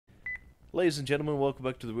Ladies and gentlemen, welcome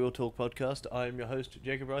back to the Real Talk Podcast. I am your host,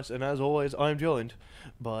 Jacob Rice, and as always, I am joined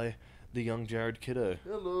by the young Jared Kiddo.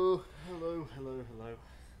 Hello. Yes.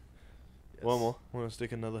 One more. Want to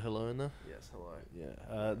stick another hello in there? Yes, hello.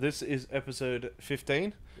 Yeah. This is episode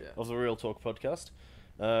 15 Yeah. of the Real Talk Podcast.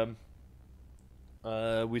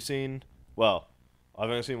 We've seen... I've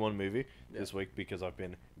only seen one movie this week because I've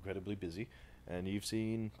been incredibly busy. And you've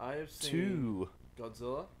seen I have seen two.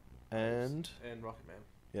 Godzilla And Rocket Man.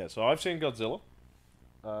 yeah, so I've seen Godzilla.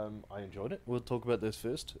 I enjoyed it. We'll talk about this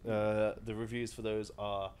first. The reviews for those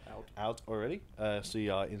are out already. See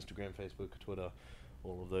our Instagram, Facebook, Twitter,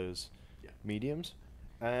 all of those mediums.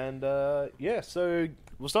 And so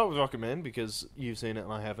we'll start with Rocket Man because you've seen it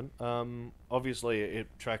and I haven't. Obviously, it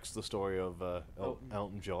tracks the story of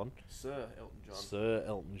Elton John. Sir Elton John. Sir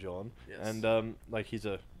Elton John. Yes. And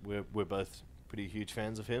we're both pretty huge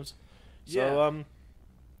fans of his. Yeah. So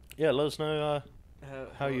let us know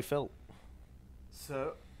how you felt.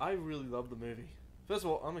 So, I really love the movie. First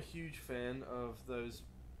of all, I'm a huge fan of those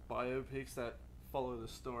biopics that follow the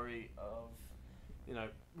story of,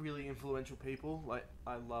 really influential people. Like,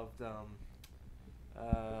 I loved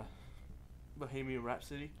Bohemian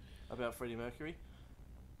Rhapsody about Freddie Mercury.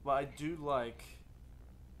 But I do like,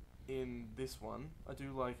 in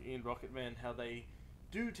Rocket Man, how they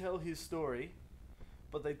do tell his story,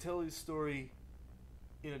 but they tell his story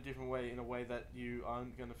in a different way, in a way that you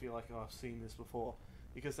aren't going to feel like, oh, I've seen this before,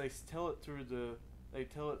 because they tell it through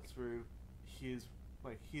his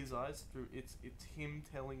eyes, through it's him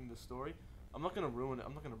telling the story. I'm not going to ruin it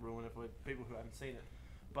for people who haven't seen it,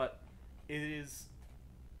 but it is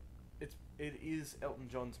Elton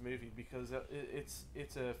John's movie because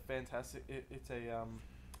it's a fantastic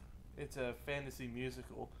it's a fantasy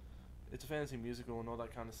musical. It's a fantasy musical and all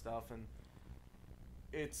that kind of stuff, and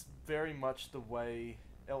it's very much the way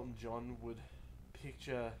Elton John would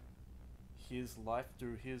picture his life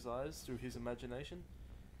through his eyes, through his imagination,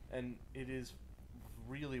 and it is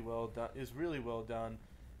really well done.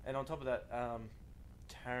 And on top of that,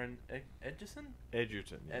 Taron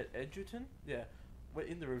Egerton, yeah. Well,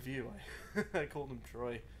 in the review, I called him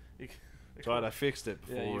Troy. Right, I fixed it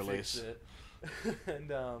before you release. fixed it.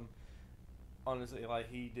 And honestly,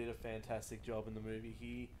 he did a fantastic job in the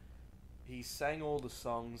movie. He sang all the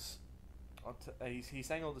songs. He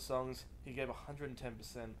sang all the songs. He gave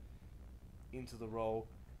 110% into the role,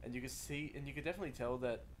 and you could definitely tell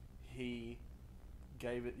that he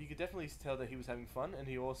gave it. You could definitely tell that he was having fun, and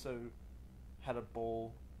he also had a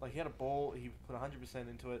ball. He had a ball. He put 100%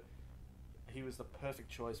 into it. He was the perfect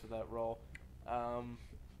choice for that role. And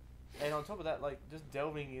on top of that, just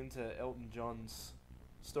delving into Elton John's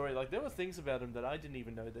story, there were things about him that I didn't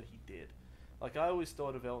even know that he did. I always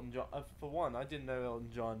thought of Elton John. For one, I didn't know Elton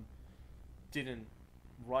John didn't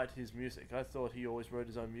write his music. I thought he always wrote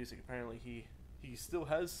his own music. Apparently, he still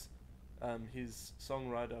has his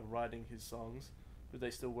songwriter writing his songs, but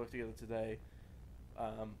they still work together today.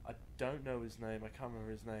 I don't know his name. I can't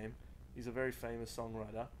remember his name. He's a very famous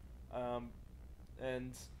songwriter,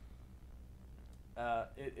 and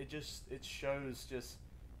it shows just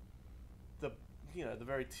the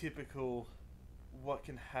very typical what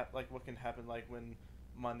can happen when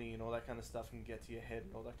money and all that kind of stuff can get to your head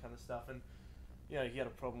and all that kind of stuff. And he had a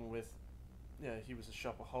problem with he was a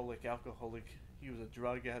shopaholic, alcoholic, he was a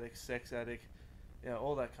drug addict, sex addict,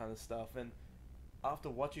 all that kind of stuff. And after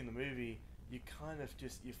watching the movie, you kind of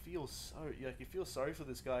you feel sorry for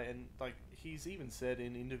this guy. And he's even said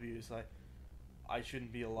in interviews, I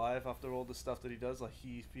shouldn't be alive after all the stuff that he does.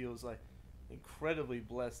 He feels incredibly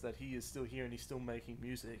blessed that he is still here and he's still making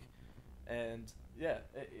music. And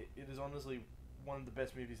it is honestly one of the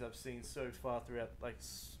best movies I've seen so far throughout.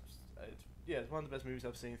 It's one of the best movies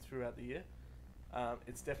I've seen throughout the year.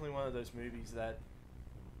 It's definitely one of those movies that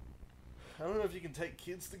I don't know if you can take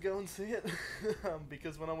kids to go and see it,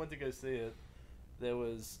 because when I went to go see it, there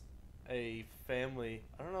was a family.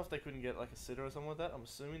 I don't know if they couldn't get a sitter or something like that. I'm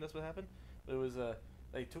assuming that's what happened. But it was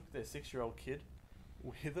they took their 6-year-old kid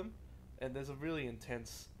with them, and there's a really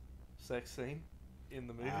intense sex scene in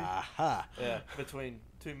the movie. Aha! Yeah, between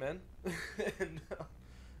two men, and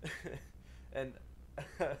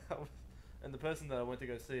and the person that I went to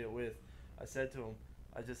go see it with, I said to him,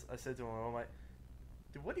 I'm like,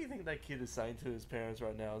 dude, what do you think that kid is saying to his parents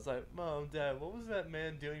right now? I was like, Mom, Dad, what was that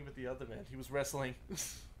man doing with the other man? He was wrestling.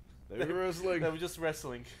 They were wrestling. They were just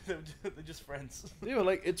wrestling. They're just friends. Yeah,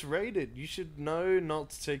 it's rated. You should know not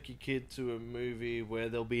to take your kid to a movie where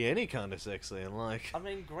there'll be any kind of sex scene. I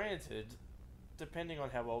mean, granted, depending on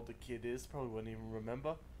how old the kid is, probably wouldn't even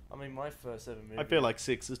remember. I mean, my first ever movie... I feel like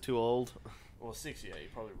 6 is too old. Or 6, yeah. You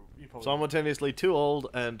probably. Simultaneously too old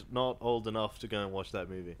and not old enough to go and watch that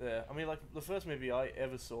movie. Yeah, I mean, like the first movie I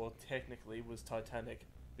ever saw technically was Titanic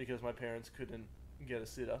because my parents couldn't get a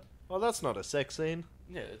sitter. Well, that's not a sex scene.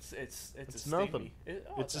 Yeah, it's a nothing. steamy.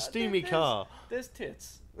 It's a steamy car. There's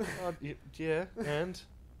tits. Yeah, and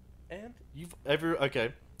And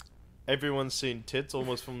everyone's seen tits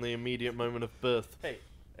almost from the immediate moment of birth. hey,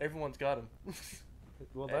 everyone's got them.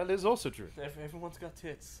 Well, that is also true. Everyone's got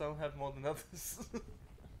tits. Some have more than others.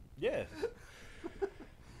 Yeah.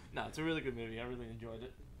 No, it's a really good movie. I really enjoyed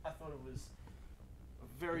it. I thought it was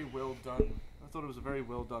very well done. I thought it was a very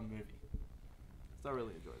well done movie. So I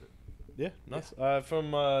really enjoyed it. Yeah, nice.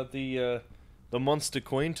 From the Monster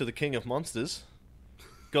Queen to the King of Monsters,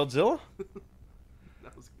 Godzilla.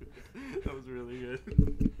 That was good. That was really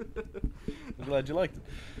good. I'm glad you liked it.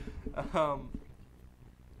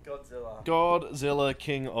 Godzilla,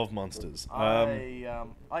 King of Monsters. I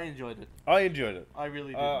enjoyed it. I enjoyed it. I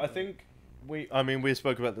really did. I think we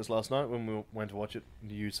spoke about this last night when we went to watch it.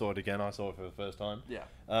 You saw it again. I saw it for the first time. Yeah.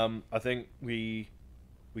 I think we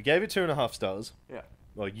gave it 2.5 stars. Yeah.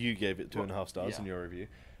 Well, you gave it 2.5 stars in yeah. your review.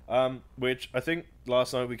 Which I think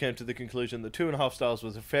last night we came to the conclusion that 2.5 stars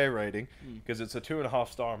was a fair rating because it's a 2.5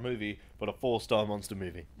 star movie, but a 4-star monster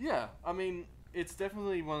movie. Yeah, I mean, it's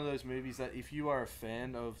definitely one of those movies that if you are a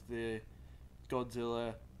fan of the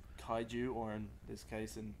Godzilla kaiju, or in this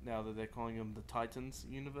case, and now that they're calling them the Titans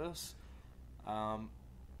universe,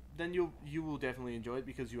 then you will definitely enjoy it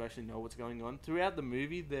because you actually know what's going on. Throughout the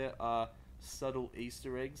movie, there are subtle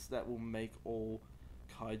Easter eggs that will make all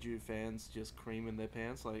kaiju fans just cream in their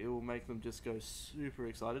pants. Like, it will make them just go super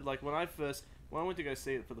excited. Like, when I went to go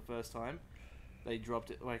see it for the first time, they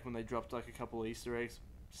dropped it, like, when they dropped, like, a couple Easter eggs,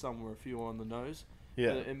 some were a few on the nose.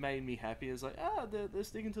 Yeah. It made me happy. It's like, they're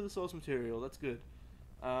sticking to the source material. That's good.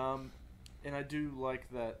 And I do like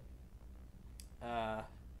that,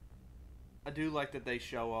 they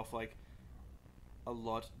show off, like, a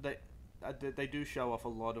lot. They do show off a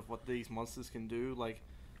lot of what these monsters can do, like,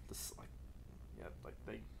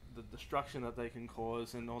 the destruction that they can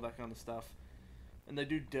cause and all that kind of stuff. And they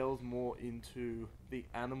do delve more into the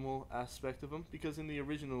animal aspect of them, because in the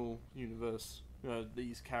original universe,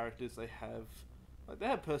 these characters, they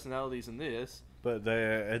have personalities in this, But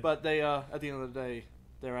they are, at the end of the day,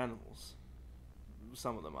 they're animals.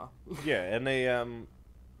 Some of them are. yeah, and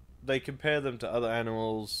they compare them to other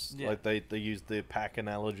animals. Yeah. Like they use the pack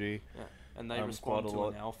analogy. Yeah. And they respond quite a to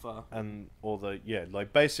lot. an alpha. And all the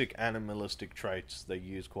like basic animalistic traits they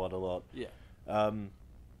use quite a lot. Yeah. And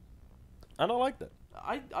I like that.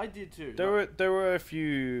 I did too. There were a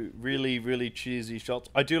few really, really cheesy shots.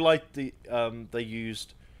 I do like the they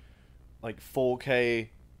used like 4K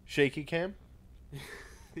shaky cam.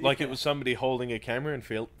 Like, it was somebody holding a camera and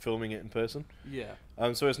filming it in person. Yeah.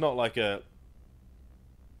 So it's not like a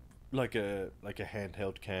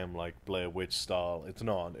handheld cam like Blair Witch style. It's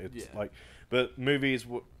not. It's like, but movies.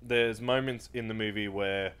 There's moments in the movie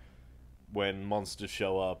where, when monsters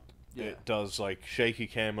show up, it does like shaky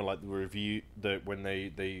cam, or like the review when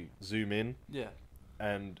they zoom in. Yeah.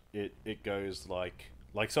 And it goes like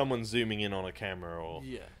someone zooming in on a camera or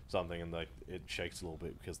yeah. something, and like it shakes a little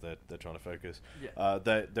bit because they're trying to focus. Yeah.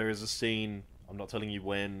 There is a scene, I'm not telling you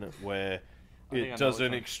when, where it does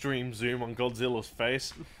an extreme zoom on Godzilla's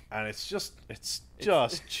face, and it's just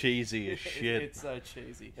cheesy as shit. It's so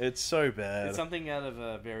cheesy. It's so bad. It's something out of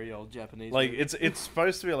a very old Japanese like movie. it's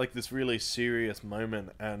supposed to be like this really serious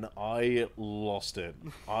moment, and I lost it.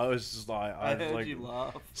 I was just like, I heard you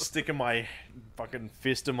laugh. Sticking my fucking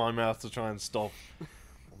fist in my mouth to try and stop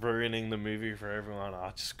ruining the movie for everyone.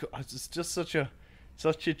 It's just such a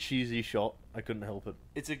cheesy shot. I couldn't help it.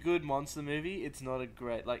 It's a good monster movie. It's not a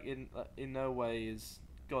great, like, in no way is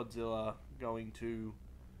Godzilla going to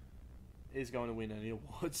win any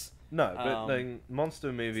awards. No, but then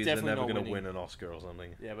monster movies are never going to winning. win an Oscar or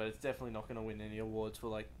something. Yeah, but it's definitely not going to win any awards for,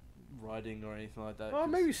 like, writing or anything like that. Well,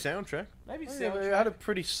 maybe soundtrack. Maybe soundtrack. soundtrack. It had a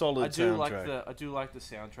pretty solid soundtrack. I do like the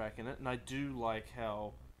soundtrack in it, and I do like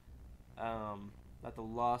how at the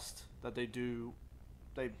last that they do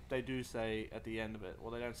say at the end of it,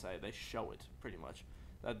 well, they don't say it, they show it pretty much,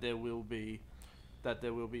 that there will be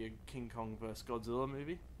a King Kong vs Godzilla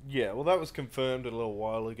movie. Yeah, well, that was confirmed a little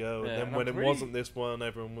while ago, Yeah, and then when it wasn't this one,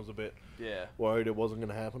 everyone was a bit worried it wasn't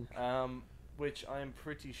going to happen. Which I am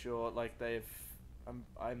pretty sure, like,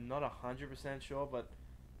 I'm not 100% sure, but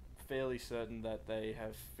fairly certain that they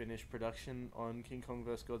have finished production on King Kong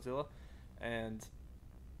vs Godzilla, and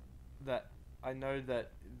that I know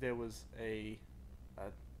that there was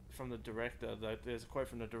from the director, there's a quote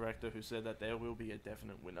from the director who said that there will be a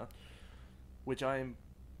definite winner, which I am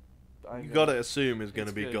You gotta assume it's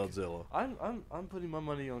gonna be good. Godzilla. I'm putting my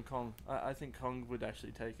money on Kong. I think Kong would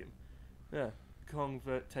actually take him. Yeah, Kong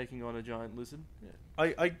taking on a giant lizard. Yeah.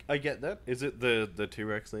 I get that. Is it the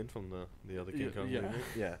T-Rex then from the other King Kong yeah. movie?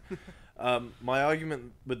 Yeah. My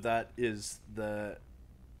argument with that is the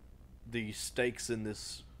stakes in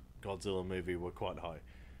this Godzilla movie were quite high.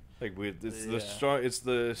 Like it's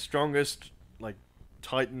the strongest like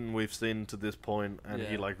Titan we've seen to this point, and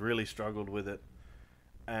he like really struggled with it,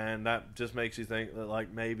 and that just makes you think that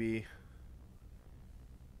like maybe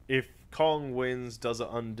if Kong wins, does it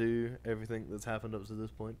undo everything that's happened up to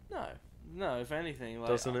this point? No. If anything, like,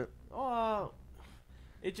 doesn't it? Oh,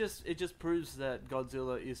 it just proves that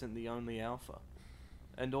Godzilla isn't the only alpha,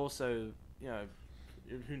 and also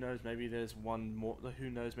who knows? Maybe there's one more. Who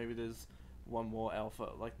knows? Maybe there's one more alpha.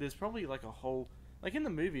 Like there's probably like a whole. Like in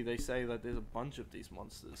the movie, they say that there's a bunch of these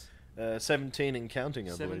monsters. 17 and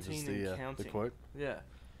counting, I believe, is the quote. Yeah.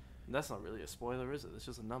 And that's not really a spoiler, is it? It's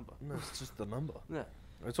just a number. No, it's just the number. Yeah.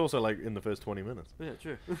 It's also like in the first 20 minutes. Yeah,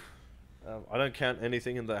 true. I don't count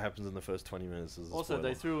anything that happens in the first 20 minutes as a also, spoiler.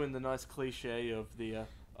 they threw in the nice cliche of the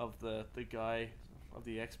guy, of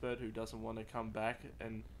the expert who doesn't want to come back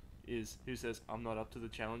and who says, I'm not up to the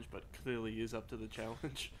challenge, but clearly is up to the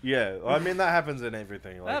challenge. Yeah, I mean, that happens in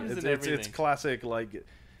everything. Like, that happens in everything. It's classic, like,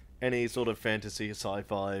 any sort of fantasy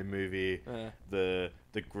sci-fi movie. The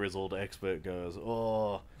grizzled expert goes,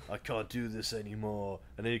 oh, I can't do this anymore.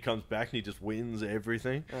 And then he comes back and he just wins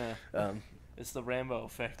everything. It's the Rambo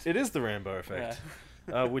effect. It is the Rambo effect,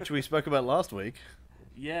 which we spoke about last week.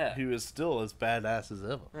 Yeah. He was still as badass as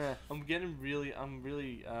ever. Yeah. I'm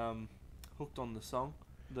really hooked on the song.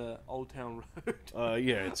 The Old Town Road.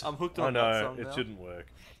 Yeah, I'm hooked on that song now. It shouldn't work,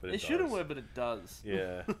 but it shouldn't work, but it does.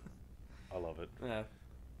 Yeah, I love it. Yeah.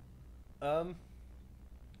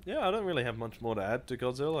 Yeah, I don't really have much more to add to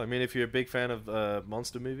Godzilla. I mean, if you're a big fan of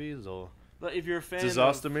monster movies or if you're a fan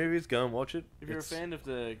disaster movies, go and watch it. If you're a fan of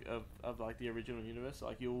like the original universe,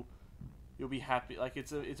 like you'll be happy. Like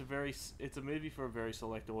it's a movie for a very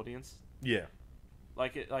select audience. Yeah.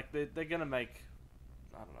 They're gonna make.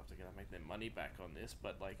 I don't know if they're gonna make their money back on this,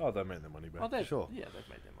 but like. Oh, they made their money back. Sure. Yeah, they've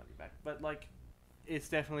made their money back, but like, it's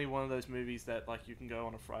definitely one of those movies that like you can go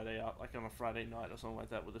on a Friday night or something like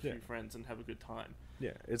that with a few friends and have a good time.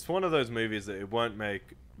 Yeah, it's one of those movies that it won't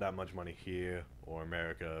make that much money here or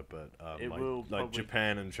America, but it will like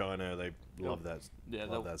Japan and China, they love that.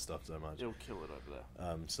 Love that stuff so much. It'll kill it over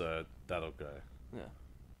there. So that'll go. Yeah.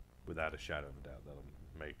 Without a shadow of a doubt, that'll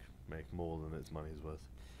make more than its money's worth.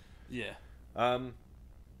 Yeah.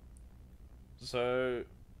 So,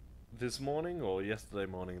 this morning or yesterday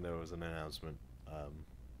morning, there was an announcement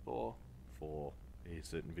for a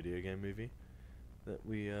certain video game movie that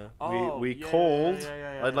we called.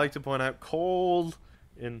 I'd like to point out called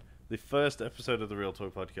in the first episode of the Real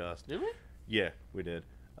Talk podcast. Did we? Yeah, we did.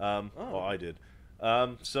 Or I did.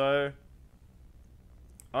 So,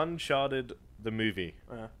 Uncharted the movie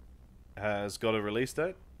has got a release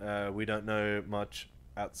date. We don't know much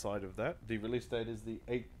outside of that. The release date is the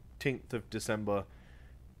 18th of December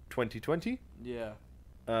 2020. Yeah.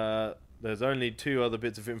 There's only two other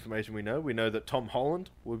bits of information we know. We know that Tom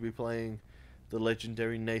Holland will be playing the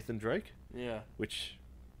legendary Nathan Drake. Yeah. Which,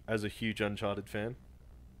 as a huge Uncharted fan,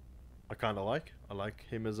 I kind of like. I like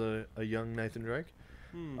him as a young Nathan Drake.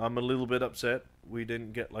 I'm a little bit upset we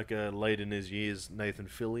didn't get like a late in his years Nathan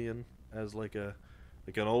Fillion as like an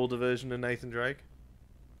older version of Nathan Drake.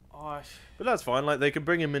 Oh, but that's fine. Like they can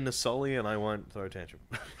bring him into Sully, and I won't throw a tantrum.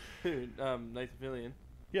 Who? Nathan Fillion.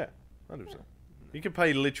 Yeah, 100%. He could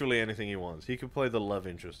play literally anything he wants. He could play the love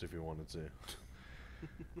interest if he wanted to.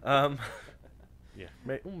 Yeah,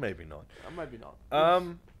 maybe not. Maybe not.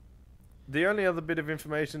 The only other bit of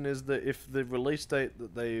information is that if the release date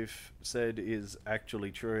that they've said is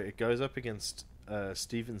actually true, it goes up against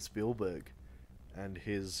Steven Spielberg and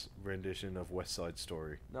his rendition of West Side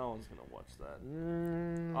Story. No one's gonna watch that.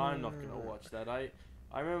 I'm not gonna watch that. I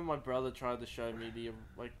remember my brother tried to show me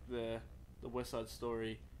the West Side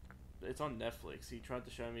Story. It's on Netflix. He tried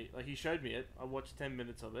to show me, he showed me it. I watched 10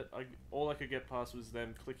 minutes of it. All I could get past was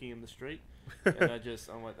them clicking in the street, and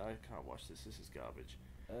I'm like, I can't watch this. This is garbage.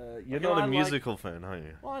 You're not a musical fan, are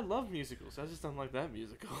you? Well, I love musicals. I just don't like that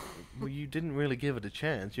musical. Well, you didn't really give it a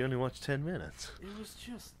chance. You only watched 10 minutes. It was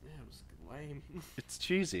just, it was lame. It's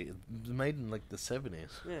cheesy. It was made in like the 70s.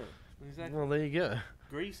 Yeah, exactly. Well, there you go.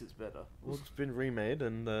 Grease is better. Well, it's been remade,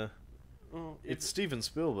 and it's Steven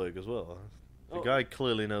Spielberg as well. The guy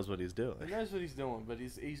clearly knows what he's doing. He knows what he's doing, but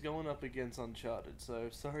he's going up against Uncharted. So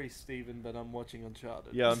sorry, Steven, but I'm watching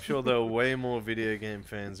Uncharted. Yeah, I'm sure there are way more video game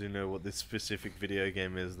fans who know what this specific video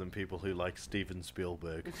game is than people who like Steven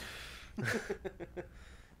Spielberg.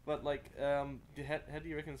 But like, how do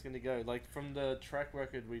you reckon it's going to go? Like from the track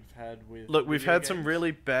record we've had with Look, we've video had some games?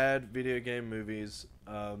 really bad video game movies.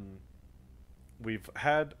 We've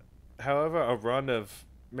had, however, a run of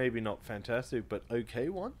maybe not fantastic but okay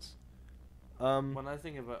ones. When I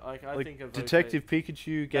think of it, like I Like think of Detective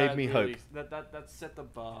Pikachu gave me hope. That set the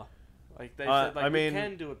bar. Like they I said, like mean, we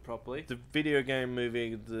can do it properly. The video game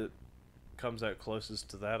movie that comes out closest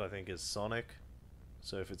to that, I think, is Sonic.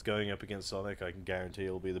 So if it's going up against Sonic, I can guarantee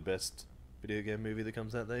it'll be the best video game movie that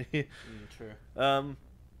comes out there. True.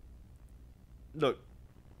 Look,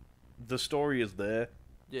 the story is there.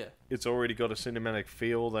 Yeah. It's already got a cinematic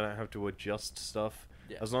feel. They don't have to adjust stuff.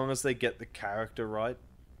 Yeah. As long as they get the character right,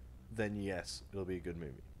 then yes, it'll be a good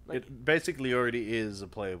movie. Like, it basically already is a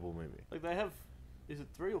playable movie. Like they have, is it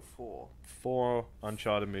 3 or 4? 4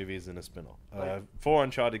 Uncharted movies and a spin-off. Like, 4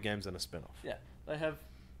 Uncharted games and a spin-off. Yeah, they have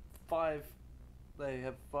 5. They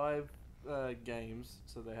have 5 games,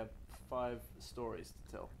 so they have 5 stories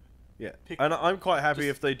to tell. Yeah, Pick and one. I'm quite happy Just-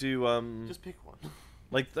 if they do. Just pick one.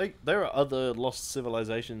 Like there are other lost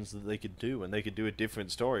civilizations that they could do, and they could do a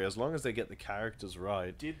different story as long as they get the characters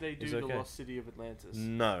right. Did they do It's the okay. Lost City of Atlantis?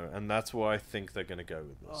 No, and that's why I think they're going to go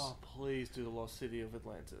with this. Oh, please do the Lost City of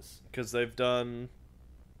Atlantis. Because they've done.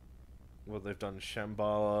 Well, they've done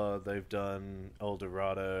Shambhala, they've done El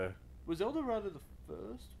Dorado. Was El Dorado the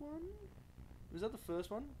first one? Was that the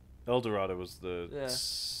first one? El Dorado was the.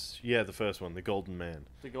 Yeah, the first one, the Golden Man.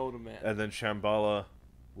 The Golden Man. And then Shambhala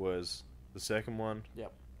was the second one.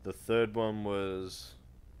 Yep. The third one was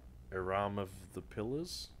Aram of the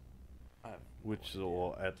Pillars, which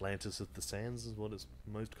or Atlantis of the Sands is what it's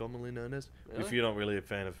most commonly known as. Really? If you're not really a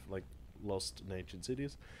fan of like lost and ancient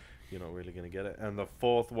cities, you're not really going to get it. And the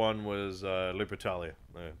fourth one was Libertalia,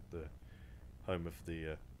 the home of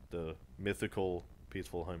the mythical,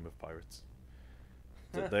 peaceful home of pirates.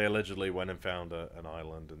 They allegedly went and found an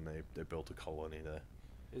island, and they built a colony there.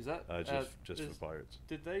 Is that just for pirates?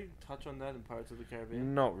 Did they touch on that in Pirates of the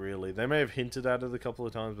Caribbean? Not really. They may have hinted at it a couple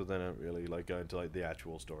of times, but they don't really like go into like the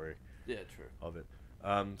actual story Yeah, true. of it.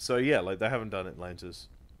 So yeah, like they haven't done Atlantis.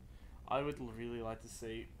 I would really like to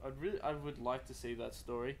see. I would like to see that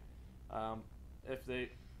story. If they,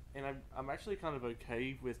 and I'm actually kind of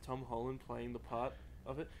okay with Tom Holland playing the part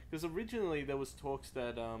of it, because originally there was talks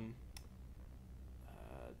that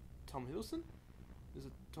Tom Hiddleston, is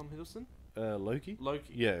it Tom Hiddleston? Loki.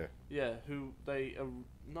 Loki. Yeah. Yeah, who they I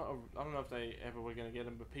don't know if they ever were going to get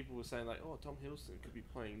him, but people were saying like, oh, Tom Hiddleston could be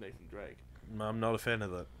playing Nathan Drake. I'm not a fan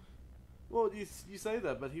of that. Well, you say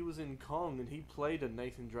that, but he was in Kong and he played a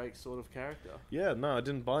Nathan Drake sort of character. Yeah, no, I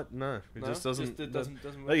didn't buy it. No, it No? just doesn't. It doesn't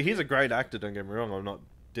work. Like, he's a great actor. Don't get me wrong. I'm not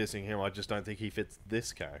dissing him. I just don't think he fits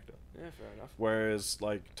this character. Yeah, fair enough. Whereas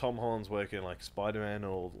like Tom Holland's working like Spider-Man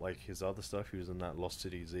or like his other stuff. He was in that Lost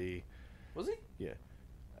City Z. Was he? Yeah,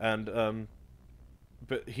 and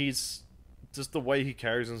but he's just the way he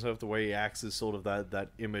carries himself, the way he acts is sort of that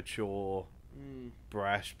immature,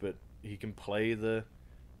 brash, but he can play the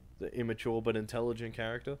immature but intelligent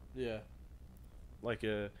character. Yeah. Like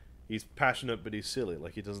he's passionate but he's silly.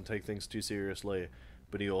 Like he doesn't take things too seriously,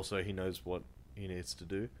 but he knows what he needs to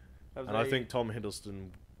do. I think Tom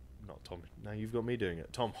Hiddleston, not Tom. Now you've got me doing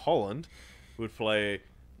it. Tom Holland would play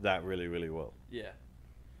that really, really well. Yeah.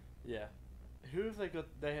 Yeah. Who have they got?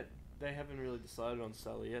 They haven't really decided on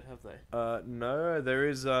Sully yet, have they? No, there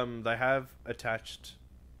is. They have attached,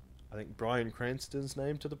 I think, Bryan Cranston's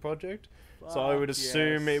name to the project. So I would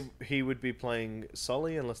assume he would be playing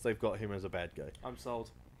Sully unless they've got him as a bad guy. I'm sold.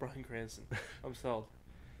 Bryan Cranston. I'm sold.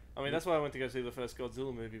 I mean, that's why I went to go see the first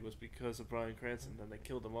Godzilla movie, was because of Bryan Cranston, and they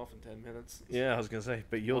killed him off in 10 minutes. Yeah, I was going to say,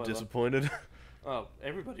 but you're Spoiler. disappointed. Oh,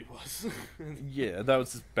 everybody was. Yeah, that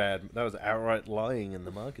was just bad. That was outright lying in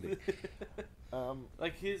the marketing.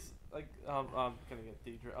 Like I'm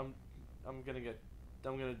gonna get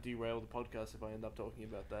I'm gonna derail the podcast if I end up talking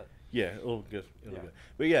about that. Yeah, it'll good. Yeah.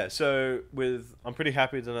 But yeah, so I'm pretty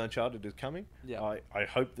happy that Uncharted is coming. Yeah. I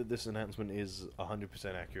hope that this announcement is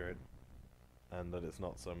 100% accurate, and that it's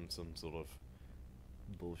not some sort of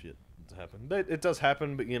bullshit to happen. It does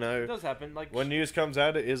happen, but It does happen. Like when news comes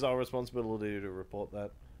out, it is our responsibility to report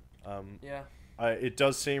that. Yeah. It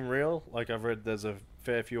does seem real. Like I've read, there's a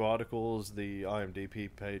fair few articles. The IMDb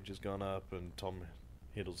page has gone up, and Tom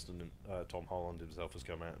Hiddleston and Tom Holland himself has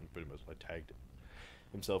come out and pretty much like tagged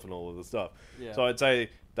himself and all of the stuff. Yeah. So I'd say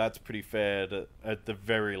that's pretty fair. That at the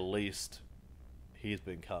very least, he's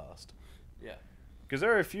been cast. Yeah. Because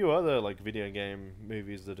there are a few other like video game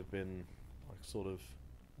movies that have been like sort of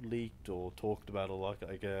leaked or talked about a lot.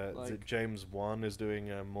 Like, is it James Wan is doing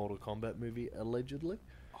a Mortal Kombat movie allegedly.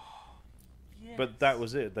 Yes. But that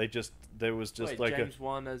was it. There was just Wait, like James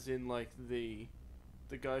Wan, as in like the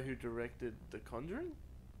the guy who directed The Conjuring,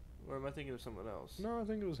 or am I thinking of someone else? No, I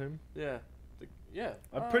think it was him. Yeah, yeah.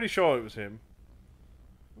 I'm pretty sure it was him.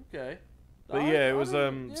 Okay. But yeah, it was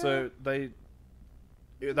so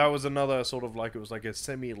that was another sort of like, it was like a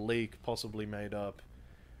semi-leak, possibly made up.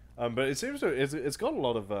 But it seems to it's got a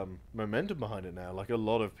lot of momentum behind it now. Like a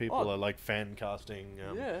lot of people are like fan casting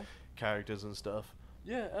characters and stuff.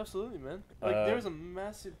 Yeah, absolutely, man. Like there is a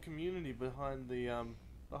massive community behind the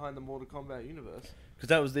Mortal Kombat universe. Because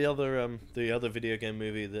that was the other video game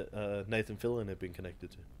movie that Nathan Fillion had been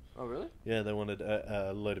connected to. Oh, really? Yeah, they wanted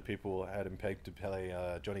a load of people had him pegged to play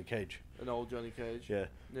Johnny Cage. An old Johnny Cage. Yeah.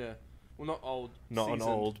 Yeah. Well, not old. Not seasoned. an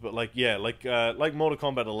old, but like Mortal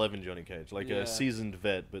Kombat 11 Johnny Cage, like a seasoned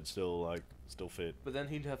vet, but still fit. But then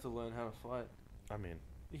he'd have to learn how to fight.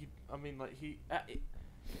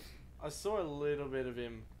 I saw a little bit of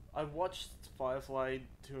him. I watched Firefly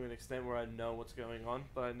to an extent where I know what's going on,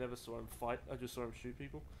 but I never saw him fight. I just saw him shoot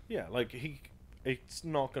people. Yeah, like it's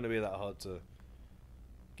not going to be that hard to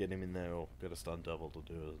get him in there or get a stunt double to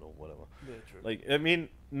do it or whatever. Yeah, true. Like, I mean,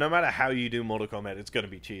 no matter how you do Mortal Kombat, it's going to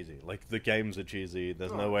be cheesy. Like, the games are cheesy.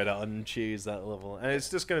 There's no way to uncheese that level. And it's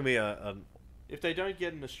just going to be a... If they don't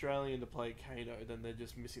get an Australian to play Kano, then they're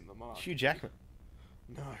just missing the mark. Hugh Jackman.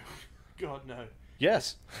 No. God, no.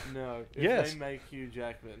 Yes. No. If yes. they make Hugh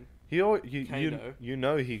Jackman... Kano. You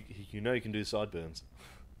know he can do sideburns.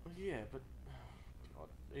 Well, yeah, but... God,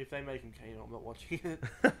 if they make him Kano, I'm not watching it.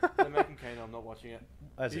 If they make him Kano, I'm not watching it.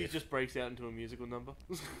 He just breaks out into a musical number.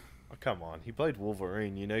 Oh, come on. He played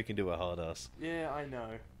Wolverine. You know he can do a hard ass. Yeah, I know.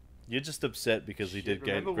 You're just upset because he did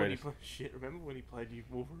remember when he played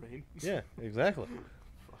Wolverine? Yeah, exactly.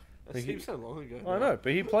 That seems so long ago. I know,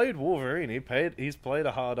 but he played Wolverine. He's played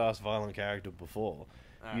a hard ass violent character before.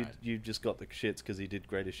 You just got the shits because he did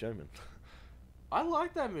Greatest Showman. I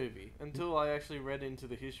liked that movie until I actually read into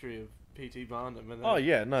the history of P.T. Barnum. And oh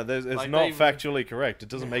yeah, no, it's not factually correct. It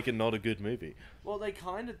doesn't make it not a good movie. Well, they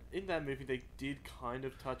kind of in that movie they did kind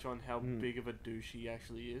of touch on how big of a douche he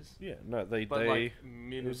actually is. Yeah, no,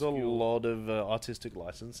 there's a lot of artistic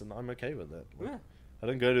license, and I'm okay with that. Like, I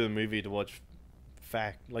don't go to the movie to watch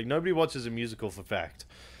fact. Like, nobody watches a musical for fact.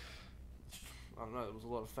 I don't know. There was a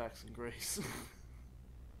lot of facts in Greece.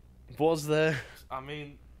 Was there? I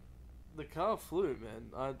mean, the car flew,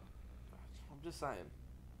 man. I'm just saying.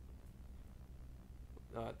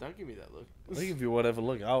 Don't give me that look. I'll give you whatever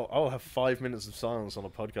look. I'll have 5 minutes of silence on a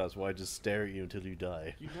podcast where I just stare at you until you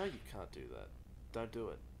die. You know you can't do that. Don't do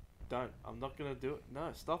it. Don't. I'm not gonna do it. No,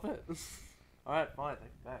 stop it. Alright, fine. Take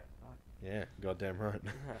it back. Right. Yeah, goddamn right.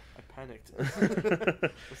 Yeah, I panicked. I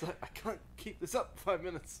was like, I can't keep this up for 5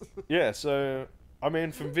 minutes. Yeah, so, I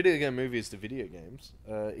mean, from video game movies to video games,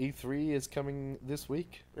 E3 is coming this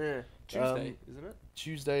week. Yeah, Tuesday, isn't it?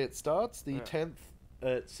 Tuesday it starts. The 10th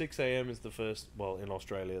at 6 a.m. is the first. Well, in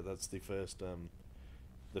Australia, that's the first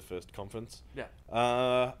conference. Yeah.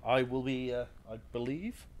 I will be. I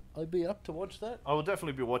believe I'd be up to watch that. I will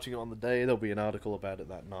definitely be watching it on the day. There'll be an article about it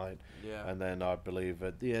that night. Yeah. And then I believe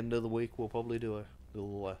at the end of the week we'll probably do a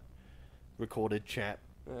little recorded chat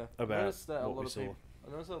about what we saw. I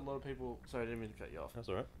noticed that a lot of people... Sorry, I didn't mean to cut you off. That's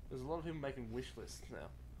alright. There's a lot of people making wish lists now.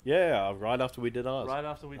 Yeah, right after we did ours. Right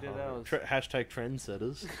after we did ours. Hashtag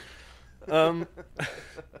trendsetters.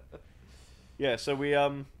 Yeah, so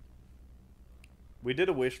we did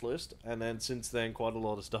a wish list, and then since then quite a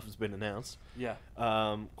lot of stuff has been announced. Yeah.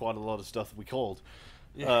 Quite a lot of stuff we called.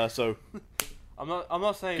 Yeah. So I'm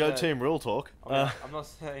not saying go that, Team Real Talk. I'm not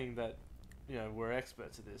saying that we're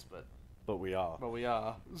experts at this, but we are. But we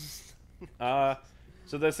are.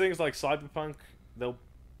 So there's things like Cyberpunk. They'll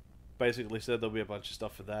basically said there'll be a bunch of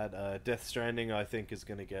stuff for that. Death Stranding, I think, is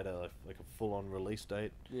going to get a full-on release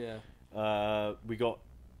date. Yeah. We got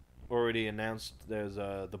already announced. There's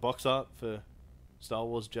the box art for Star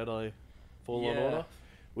Wars Jedi Fallen Order,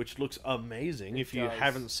 which looks amazing. If you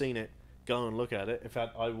haven't seen it, go and look at it. In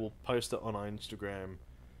fact, I will post it on our Instagram.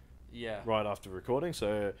 Yeah. Right after recording.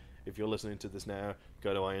 So if you're listening to this now,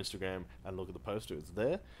 go to our Instagram and look at the poster. It's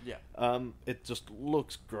there. Yeah. It just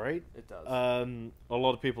looks great. It does. A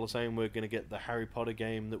lot of people are saying we're going to get the Harry Potter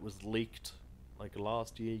game that was leaked like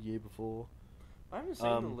last year before. I haven't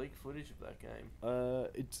seen the leaked footage of that game.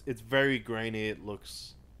 It's very grainy. It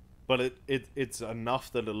looks, but it's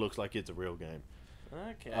enough that it looks like it's a real game.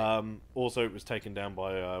 Okay. Also, it was taken down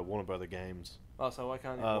by Warner Brother Games. Oh, so I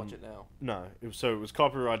can't even watch it now. No, it was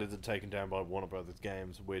copyrighted and taken down by Warner Brothers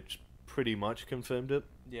Games, which pretty much confirmed it.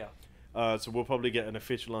 Yeah. So we'll probably get an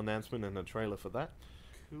official announcement and a trailer for that.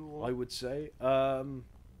 Cool. I would say.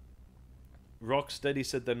 Rocksteady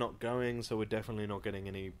said they're not going, so we're definitely not getting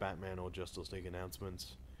any Batman or Justice League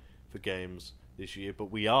announcements for games this year.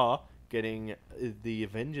 But we are getting the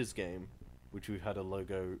Avengers game, which we've had a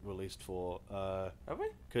logo released for, Have we?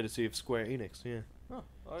 courtesy of Square Enix. Yeah. Oh,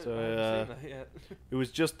 I So, haven't seen that yet. It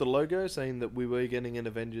was just the logo saying that we were getting an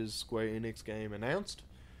Avengers Square Enix game announced.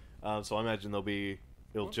 So I imagine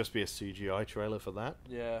it'll just be a CGI trailer for that.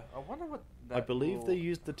 Yeah, I wonder what that I believe they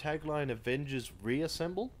used the tagline Avengers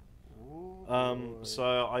Reassemble. Ooh,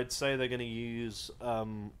 So I'd say they're going to use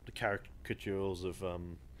the caricatures of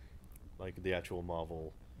like the actual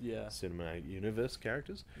Marvel yeah, Cinematic Universe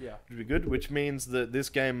characters. yeah. Which would be good, which means that this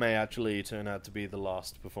game may actually turn out to be the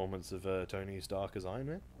last performance of Tony Stark as Iron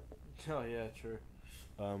Man. Oh yeah, true.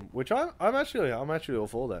 Which I'm actually all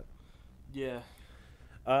for that. Yeah.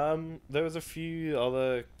 There was a few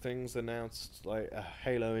other things announced, like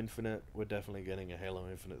Halo Infinite. We're definitely getting a Halo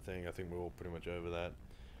Infinite thing. I think we're all pretty much over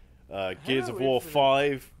that. Gears of War Infinite.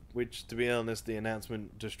 5, which, to be honest, the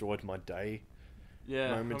announcement destroyed my day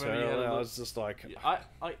Yeah. momentarily. I was just like, Yeah,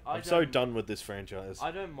 I'm so done with this franchise.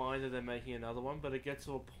 I don't mind that they're making another one, but it gets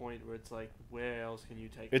to a point where it's like, where else can you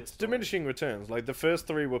take It's this story? diminishing returns. Like, the first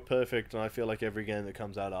 3 were perfect, and I feel like every game that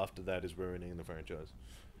comes out after that is ruining the franchise.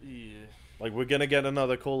 Yeah. Like, we're gonna get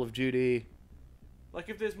another Call of Duty. Like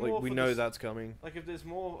if there's more, Like, we for know the, that's coming. like if there's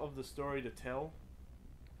more of the story to tell,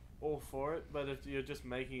 all for it. But if you're just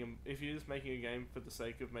making a game for the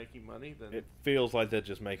sake of making money, then It feels like they're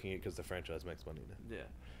just making it because the franchise makes money now. yeah,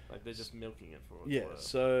 like they're just milking it for Yeah, whatever.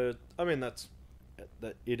 so I mean that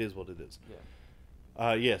it is what it is.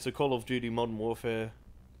 Yeah. Yeah. So Call of Duty Modern Warfare,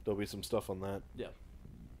 there'll be some stuff on that.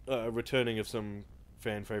 Yeah. Returning of some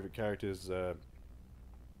fan favorite characters,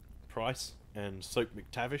 Price and Soap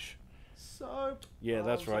McTavish. Soap. Yeah, Oh,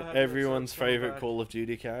 that's I'm so right. happy that Everyone's Soap's coming favorite back. Call of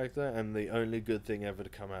Duty character, and the only good thing ever to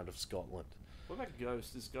come out of Scotland. What about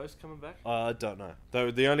Ghost? Is Ghost coming back? I don't know. Though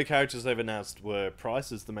the only characters they've announced were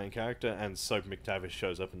Price as the main character, and Soap McTavish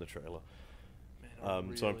shows up in the trailer.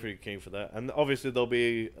 Man, So I'm pretty keen for that. And obviously there'll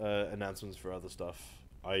be announcements for other stuff.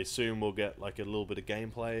 I assume we'll get like a little bit of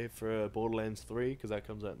gameplay for Borderlands 3, because that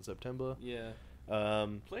comes out in September. Yeah.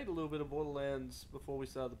 Played a little bit of Borderlands before we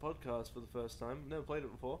started the podcast for the first time. Never played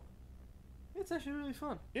it before. It's actually really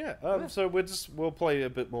fun. Yeah, Yeah. so we'll play a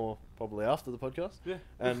bit more probably after the podcast. Yeah.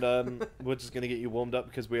 And we're just going to get you warmed up,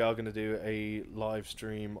 because we are going to do a live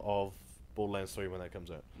stream of Borderlands 3 when that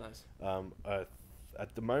comes out. Nice.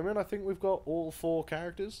 At the moment, I think we've got all 4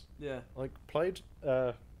 characters Yeah. like played.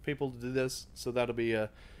 People to do this, so that'll be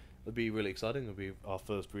really exciting. It'll be our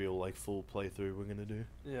first real like full playthrough we're gonna do.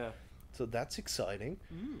 Yeah. So that's exciting.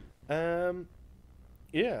 Mm.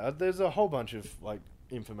 Yeah, there's a whole bunch of like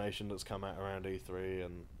information that's come out around E3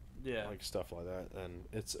 and Yeah. like stuff like that, and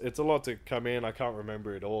it's a lot to come in. I can't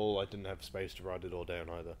remember it all. I didn't have space to write it all down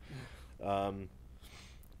either.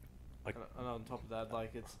 Like, And on top of that,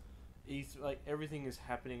 like like everything is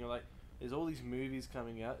happening. Like there's all these movies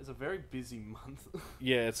coming out. It's a very busy month.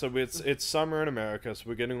 yeah, so it's summer in America, so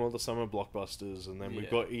we're getting all the summer blockbusters, and then we've Yeah.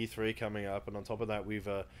 got E3 coming up, and on top of that,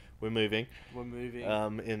 we're moving. We're moving.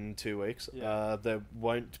 In 2 weeks. Yeah. There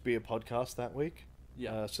won't be a podcast that week.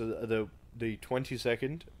 Yeah. So the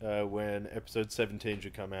 22nd, when episode 17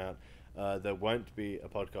 should come out, there won't be a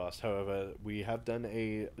podcast. However, we have done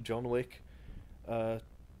a John Wick,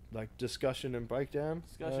 like discussion and breakdown.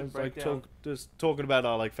 It's breakdown. Like just talking about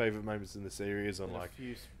our like favorite moments in the series, and And like a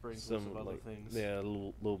few sprinkles some of other like things. yeah,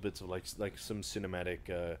 little bits of like some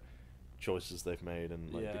cinematic choices they've made,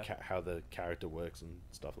 and like Yeah. how the character works and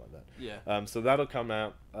stuff like that. Yeah. So that'll come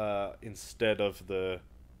out instead of the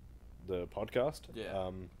podcast.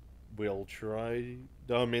 Yeah. We'll try.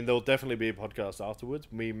 I mean, there'll definitely be a podcast afterwards.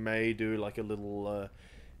 We may do like a little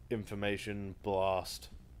information blast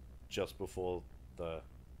just before the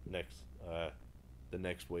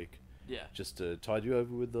next week, Yeah. just to tide you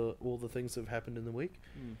over with all the things that have happened in the week.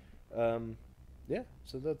 Mm. Yeah.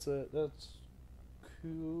 So that's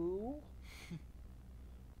cool.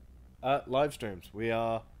 Live streams. We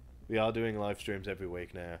are doing live streams every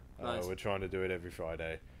week now. Nice. We're trying to do it every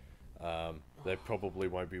Friday. There probably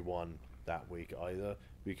won't be one that week either,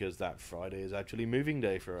 because that Friday is actually moving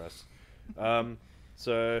day for us.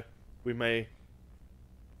 So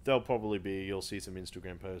there'll probably be, you'll see some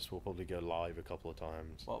Instagram posts. We'll probably go live a couple of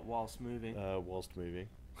times. Whilst moving. Whilst moving.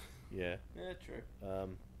 Yeah. Yeah. True.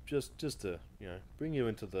 Just to bring you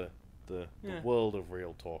into the Yeah. world of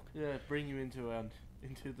real talk. Yeah. Bring you into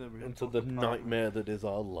the real Into talk the department. nightmare that is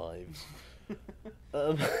our lives.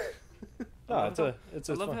 I It's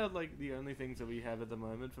love fun. how like the only things that we have at the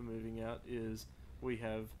moment for moving out is we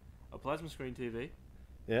have a plasma screen TV,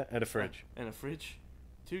 Yeah, and a fridge. and a fridge,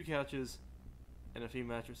 2 couches, and a few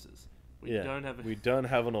mattresses. We don't have. We don't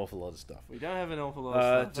have an awful lot of stuff. We don't have an awful lot of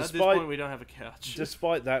stuff. At this point, we don't have a couch.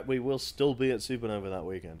 Despite that, we will still be at Supernova that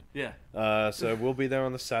weekend. Yeah. So we'll be there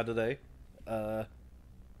on the Saturday.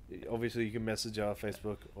 Obviously, you can message our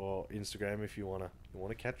Facebook or Instagram if you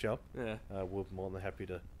wanna catch up. Yeah. We're more than happy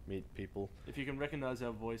to meet people. If you can recognize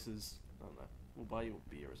our voices, I don't know. We'll buy you a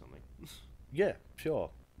beer or something. Yeah, sure.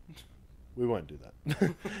 We won't do that.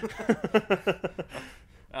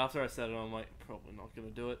 After I said it, I'm like, probably not gonna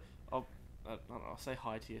do it. I don't know. I'll say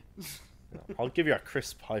hi to you. I'll give you a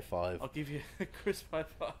crisp high five. I'll give you a crisp high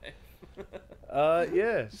five.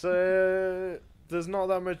 Yeah. So there's not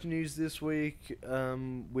that much news this week.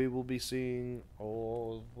 We will be seeing,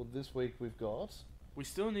 this week we've got. We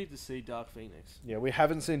still need to see Dark Phoenix. Yeah, we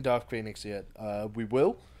haven't seen Dark Phoenix yet. We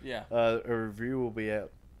will. Yeah. A review will be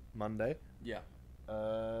out Monday. Yeah.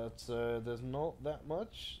 So there's not that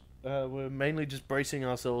much. We're mainly just bracing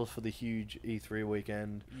ourselves for the huge E3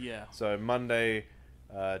 weekend. Yeah. So Monday,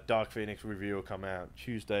 Dark Phoenix review will come out.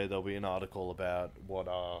 Tuesday, there'll be an article about what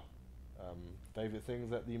our favorite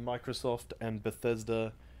things at the Microsoft and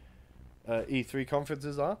Bethesda E3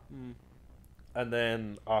 conferences are. Mm. And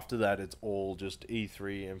then after that, it's all just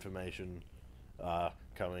E3 information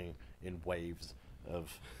coming in waves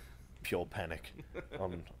of pure panic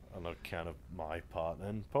on account of my part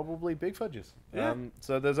and probably Big Fudge's. Yeah.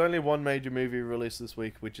 So there's only one major movie released this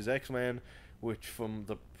week, which is X-Men, which from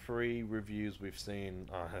the pre-reviews we've seen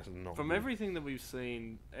has not From been. everything that we've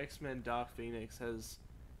seen, X-Men Dark Phoenix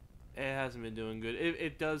hasn't been doing good.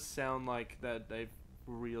 It does sound like that they've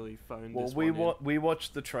really phoned this one in. We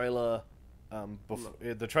watched the trailer.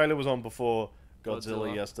 The trailer was on before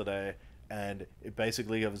Godzilla yesterday, and it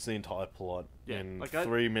basically covers the entire plot in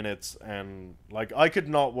 3 minutes. And like, I could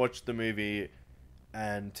not watch the movie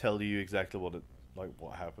and tell you exactly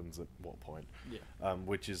what happens at what point. Yeah.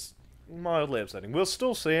 Which is mildly upsetting. We'll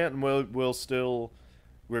still see it, and we'll still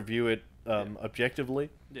review it objectively.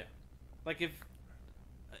 Yeah. Like if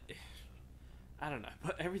I don't know,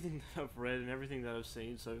 but everything that I've read and everything that I've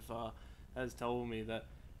seen so far has told me that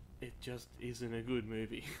it just isn't a good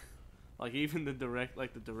movie. Like even the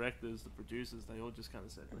directors, the producers, they all just kind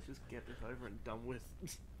of said, "Let's just get this over and done with."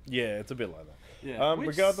 Yeah, it's a bit like that. Yeah,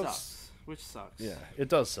 which sucks. Yeah, it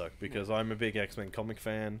does suck because I'm a big X-Men comic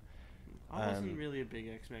fan. I wasn't really a big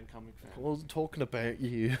X-Men comic fan. I wasn't talking about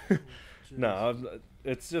you. No,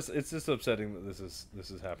 it's just upsetting that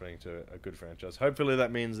this is happening to a good franchise. Hopefully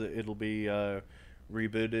that means that it'll be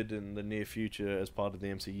rebooted in the near future as part of the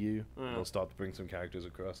MCU. They'll start to bring some characters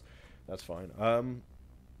across. That's fine.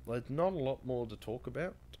 There's not a lot more to talk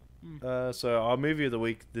about. So our movie of the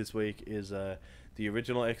week this week is the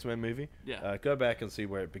original X-Men movie. Yeah. Go back and see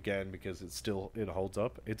where it began because it holds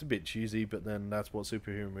up. It's a bit cheesy, but then that's what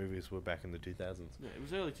superhero movies were back in the 2000s. Yeah, it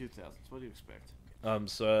was early 2000s. What do you expect?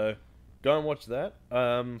 So go and watch that.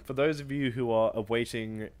 For those of you who are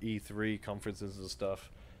awaiting E3 conferences and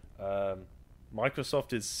stuff,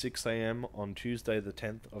 Microsoft is 6 a.m. on Tuesday the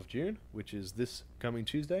 10th of June, which is this coming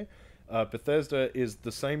Tuesday. Bethesda is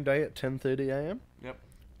the same day at 10:30 a.m. Yep.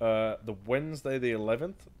 The Wednesday the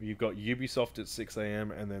 11th, you've got Ubisoft at 6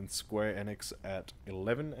 a.m. and then Square Enix at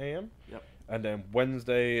 11 a.m. Yep. And then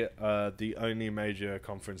Wednesday, the only major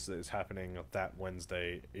conference that is happening that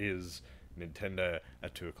Wednesday is Nintendo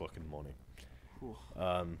at 2 o'clock in the morning.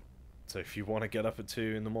 So if you want to get up at 2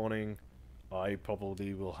 in the morning, I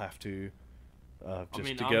probably will have to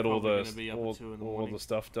to get all the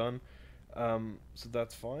stuff done. So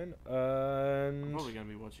that's fine. And I'm probably going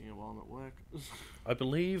to be watching it while I'm at work. I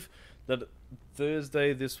believe that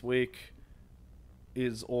Thursday this week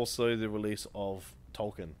is also the release of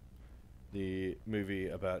Tolkien, the movie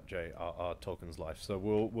about J.R.R. Tolkien's life. So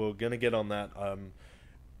we're gonna get on that.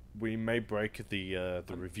 We may break the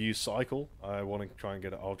review cycle. I'll try and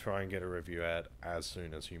get a review out as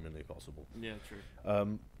soon as humanly possible. Yeah,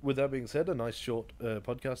 true. With that being said, a nice short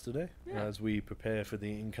podcast today as we prepare for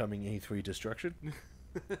the incoming E3 destruction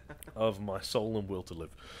of my soul and will to live.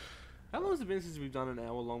 How long has it been since we've done an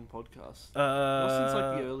hour-long podcast? Since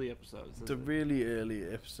like the early episodes. Really early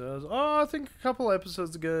episodes. Oh, I think a couple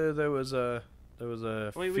episodes ago there was a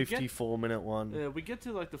 54-minute one. Yeah, we get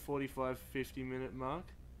to like the 45, 50-minute mark,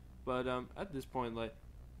 but at this point, like,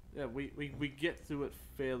 yeah, we get through it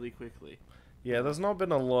fairly quickly. Yeah, there's not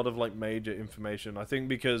been a lot of like major information. I think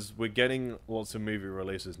because we're getting lots of movie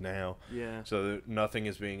releases now. Yeah. So nothing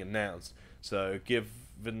is being announced. So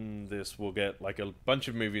given this, we'll get like a bunch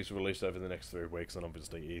of movies released over the next 3 weeks, and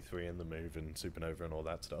obviously E3 and the Move and Supernova and all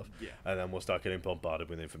that stuff. Yeah. And then we'll start getting bombarded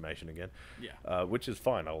with information again. Yeah. Which is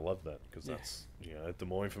fine. I love that because that's the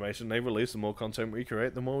more information they release, the more content we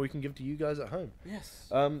create, the more we can give to you guys at home.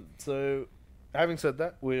 Yes. So having said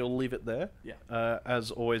that, we'll leave it there. Yeah.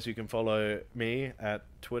 As always, you can follow me at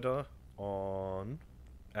Twitter on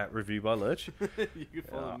at Review by Lurch. You can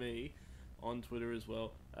follow me on Twitter as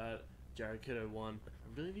well at JaredKiddo1.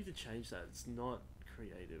 I really need to change that. It's not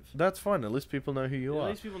creative. That's fine. At least people know who you are.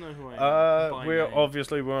 At least people know who I am. We're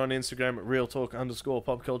on Instagram at Real Talk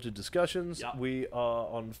 _Pop Culture Discussions. Yep. We are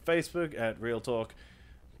on Facebook at Real Talk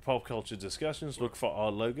Pop Culture Discussions. Look for our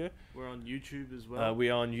logo. We're on YouTube as well. We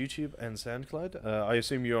are on YouTube and SoundCloud. I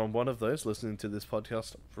assume you're on one of those listening to this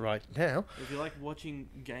podcast right now. If you like watching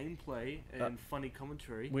gameplay and funny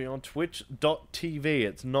commentary, we're on twitch.tv.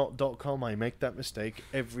 It's not .com. I make that mistake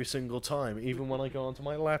every single time, even when I go onto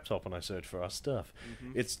my laptop and I search for our stuff.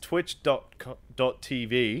 Mm-hmm. It's twitch.tv,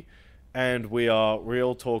 and we are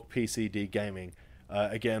Real Talk PCD Gaming.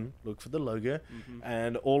 Again, look for the logo. Mm-hmm.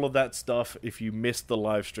 And all of that stuff, if you missed the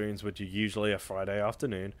live streams, which are usually a Friday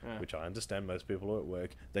afternoon, which I understand most people are at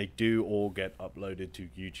work, they do all get uploaded to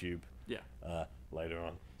YouTube later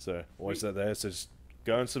on. So always there. So just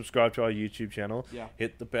go and subscribe to our YouTube channel. Yeah.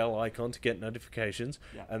 Hit the bell icon to get notifications.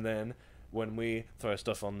 Yeah. And then when we throw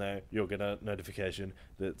stuff on there, you'll get a notification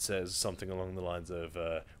that says something along the lines of,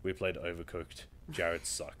 we played Overcooked, Jared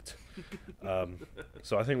sucked.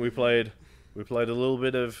 So I think we played a little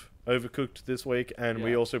bit of Overcooked this week, and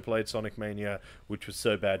we also played Sonic Mania, which was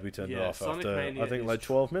so bad we turned it off Sonic after, Mania I think, like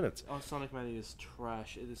 12 minutes. Oh, Sonic Mania is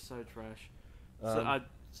trash. It is so trash.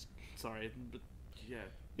 Sorry, but yeah.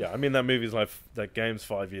 Yeah, I mean, that game's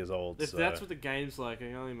 5 years old. If that's what the game's like, I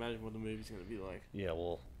can only imagine what the movie's going to be like. Yeah,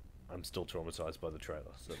 well, I'm still traumatized by the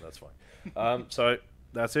trailer, so that's fine. So,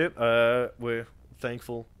 that's it. We're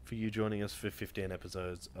thankful for you joining us for 15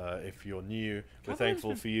 episodes. If you're new, we're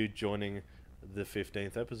thankful for you joining the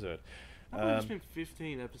 15th episode. I thought it's been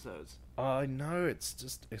 15 episodes. I know,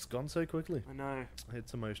 it's gone so quickly. I know.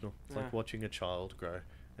 It's emotional. It's like watching a child grow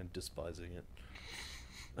and despising it.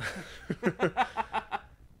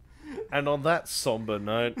 And on that somber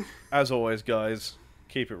note, as always, guys,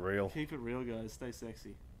 keep it real. Keep it real, guys. Stay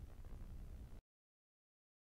sexy.